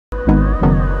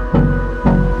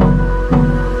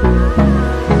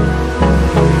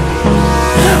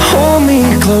Hold me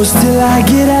close till I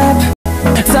get up.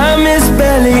 Time is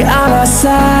barely on our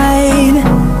side.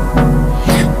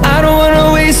 I don't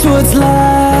wanna waste what's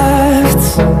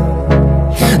left.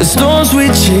 The storms we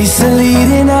chase are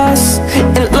leading us,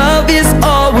 and love is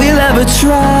all we'll ever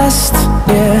trust.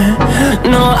 Yeah,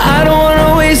 no, I don't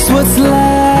wanna waste what's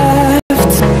left.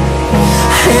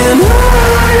 And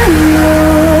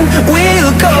on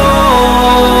we'll go,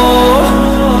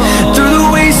 through the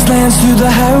wastelands, through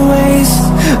the highways,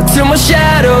 till my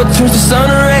shadow turns to sun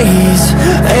rays.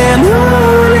 And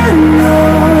on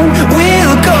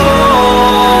we'll go,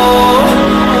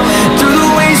 through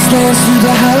the wastelands, through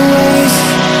the highways,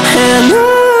 and on.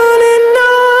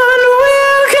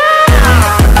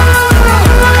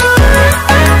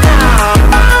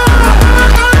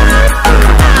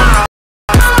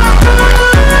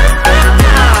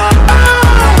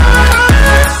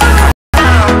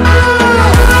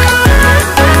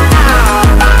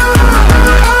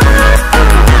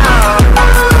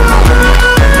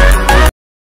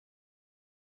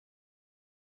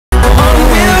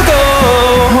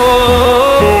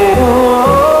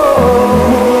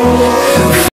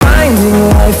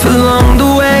 Along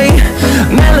the way,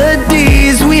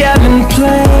 melodies we haven't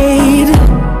played.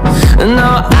 No,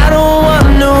 I don't want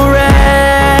no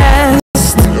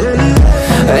rest.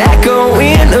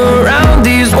 Echoing around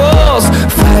these walls,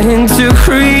 fighting to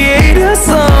create a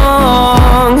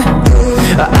song.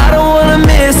 I don't wanna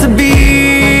miss a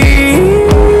beat.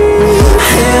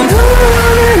 And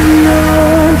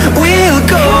on we'll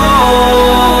go,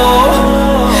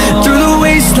 through the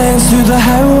wastelands, through the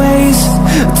highways,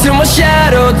 till my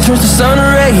shadow turns to sun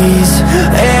rays.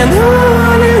 And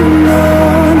on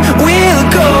we'll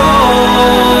go,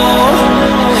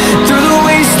 through the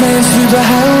wastelands, through the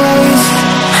highways,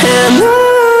 and on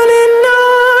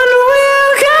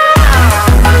we'll go.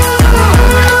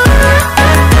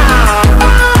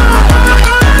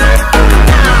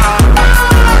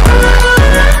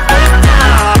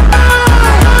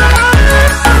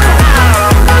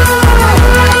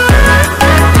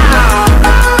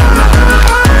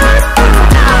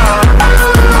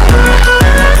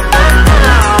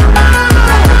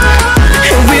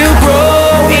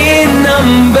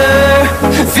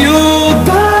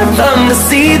 To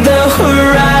see the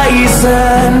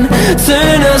horizon,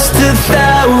 turn us to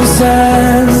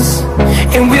thousands,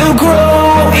 and we'll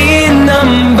grow in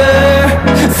number,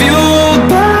 fueled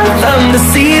by them. To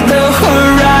see the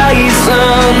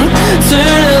horizon,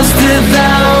 turn us to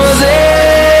thousands.